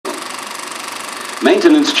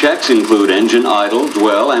Maintenance checks include engine idle,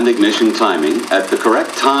 dwell, and ignition timing at the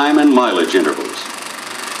correct time and mileage intervals.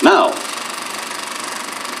 Now,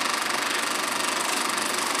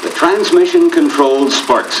 the transmission-controlled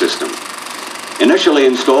spark system. Initially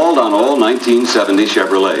installed on all 1970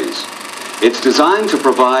 Chevrolets. It's designed to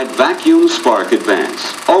provide vacuum spark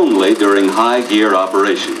advance only during high gear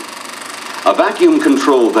operation. A vacuum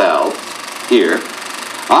control valve, here,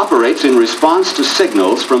 operates in response to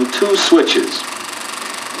signals from two switches.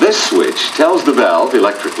 This switch tells the valve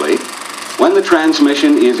electrically when the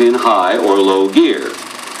transmission is in high or low gear.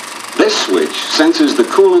 This switch senses the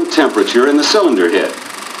coolant temperature in the cylinder head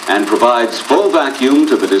and provides full vacuum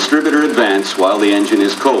to the distributor advance while the engine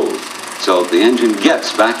is cold. So the engine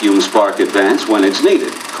gets vacuum spark advance when it's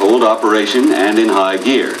needed, cold operation and in high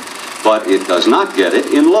gear. But it does not get it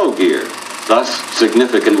in low gear, thus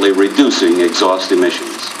significantly reducing exhaust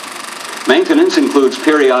emissions. Maintenance includes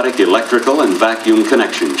periodic electrical and vacuum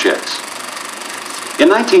connection checks. In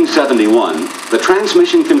 1971, the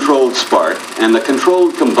transmission-controlled spark and the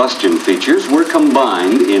controlled combustion features were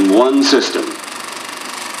combined in one system,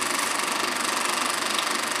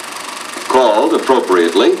 called,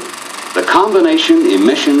 appropriately, the Combination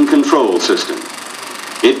Emission Control System.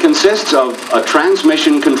 It consists of a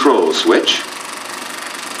transmission control switch,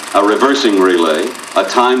 a reversing relay, a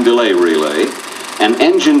time delay relay, an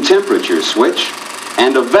engine temperature switch,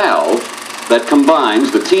 and a valve that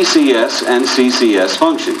combines the TCS and CCS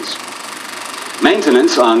functions.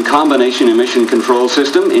 Maintenance on Combination Emission Control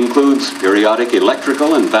System includes periodic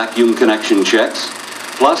electrical and vacuum connection checks,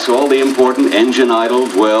 plus all the important engine idle,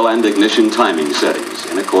 dwell, and ignition timing settings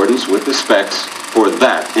in accordance with the specs for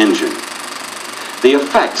that engine. The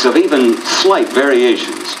effects of even slight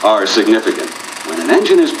variations are significant. When an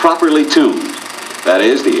engine is properly tuned, that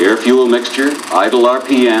is, the air-fuel mixture, idle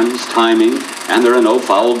RPMs, timing, and there are no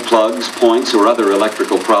fouled plugs, points, or other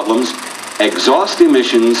electrical problems, exhaust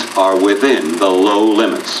emissions are within the low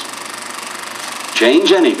limits.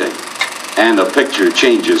 Change anything, and the picture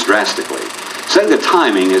changes drastically. Say the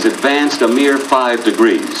timing is advanced a mere 5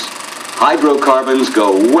 degrees. Hydrocarbons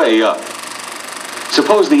go way up.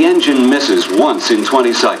 Suppose the engine misses once in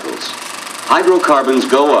 20 cycles. Hydrocarbons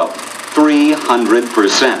go up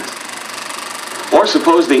 300%. Or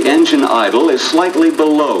suppose the engine idle is slightly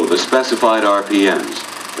below the specified RPMs.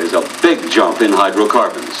 There's a big jump in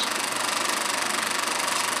hydrocarbons.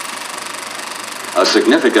 A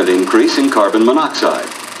significant increase in carbon monoxide.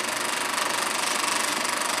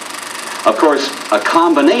 Of course, a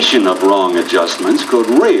combination of wrong adjustments could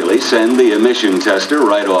really send the emission tester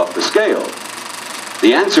right off the scale.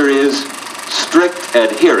 The answer is strict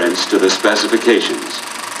adherence to the specifications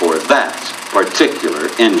for that particular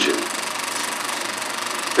engine.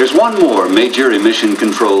 There's one more major emission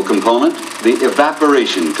control component, the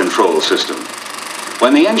evaporation control system.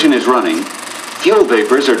 When the engine is running, fuel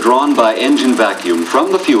vapors are drawn by engine vacuum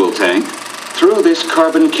from the fuel tank through this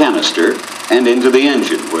carbon canister and into the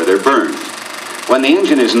engine where they're burned. When the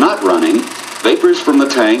engine is not running, vapors from the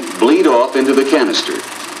tank bleed off into the canister.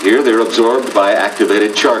 Here they're absorbed by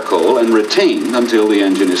activated charcoal and retained until the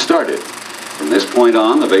engine is started. From this point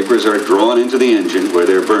on, the vapors are drawn into the engine where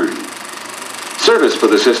they're burned. Service for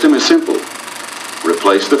the system is simple.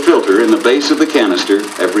 Replace the filter in the base of the canister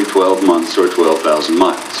every 12 months or 12,000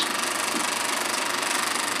 miles.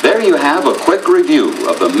 There you have a quick review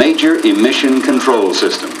of the major emission control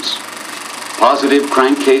systems. Positive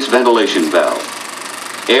crankcase ventilation valve,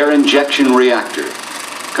 air injection reactor,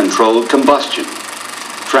 controlled combustion,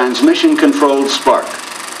 transmission controlled spark,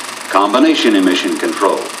 combination emission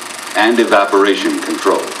control, and evaporation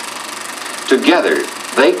control. Together,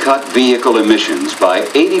 they cut vehicle emissions by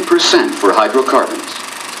 80% for hydrocarbons,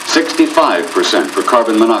 65% for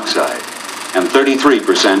carbon monoxide, and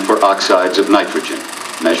 33% for oxides of nitrogen,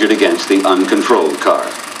 measured against the uncontrolled car.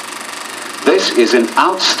 This is an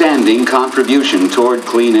outstanding contribution toward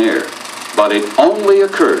clean air, but it only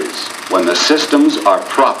occurs when the systems are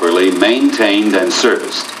properly maintained and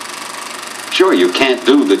serviced. Sure, you can't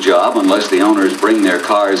do the job unless the owners bring their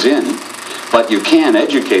cars in, but you can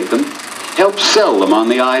educate them, help sell them on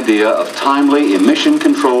the idea of timely emission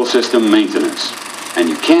control system maintenance, and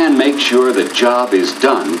you can make sure the job is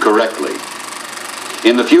done correctly.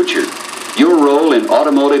 In the future, your role in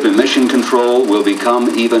automotive emission control will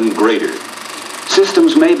become even greater.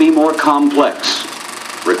 Systems may be more complex,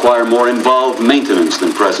 require more involved maintenance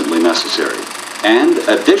than presently necessary, and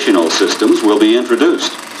additional systems will be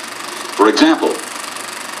introduced. For example,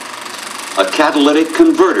 a catalytic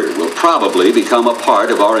converter will probably become a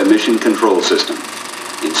part of our emission control system.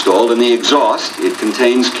 Installed in the exhaust, it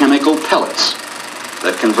contains chemical pellets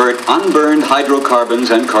that convert unburned hydrocarbons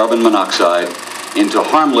and carbon monoxide into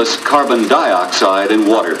harmless carbon dioxide and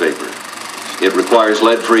water vapor. It requires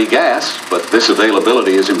lead-free gas, but this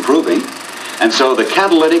availability is improving, and so the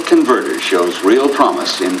catalytic converter shows real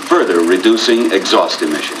promise in further reducing exhaust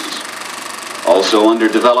emissions. Also under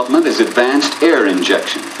development is advanced air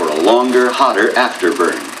injection for a longer, hotter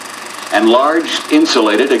afterburn, and large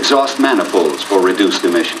insulated exhaust manifolds for reduced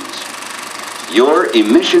emissions. Your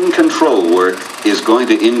emission control work is going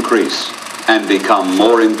to increase and become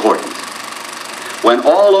more important. When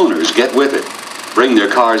all owners get with it, bring their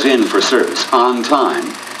cars in for service on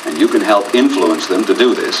time, and you can help influence them to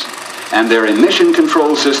do this, and their emission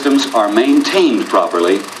control systems are maintained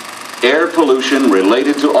properly, air pollution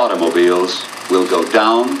related to automobiles will go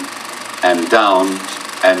down and down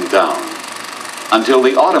and down until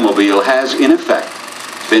the automobile has, in effect,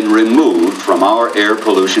 been removed from our air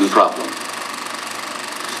pollution problem.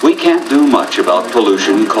 We can't do much about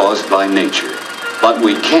pollution caused by nature, but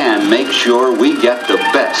we can make sure we get the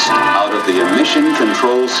best out of the emission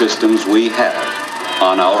control systems we have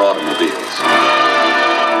on our automobiles.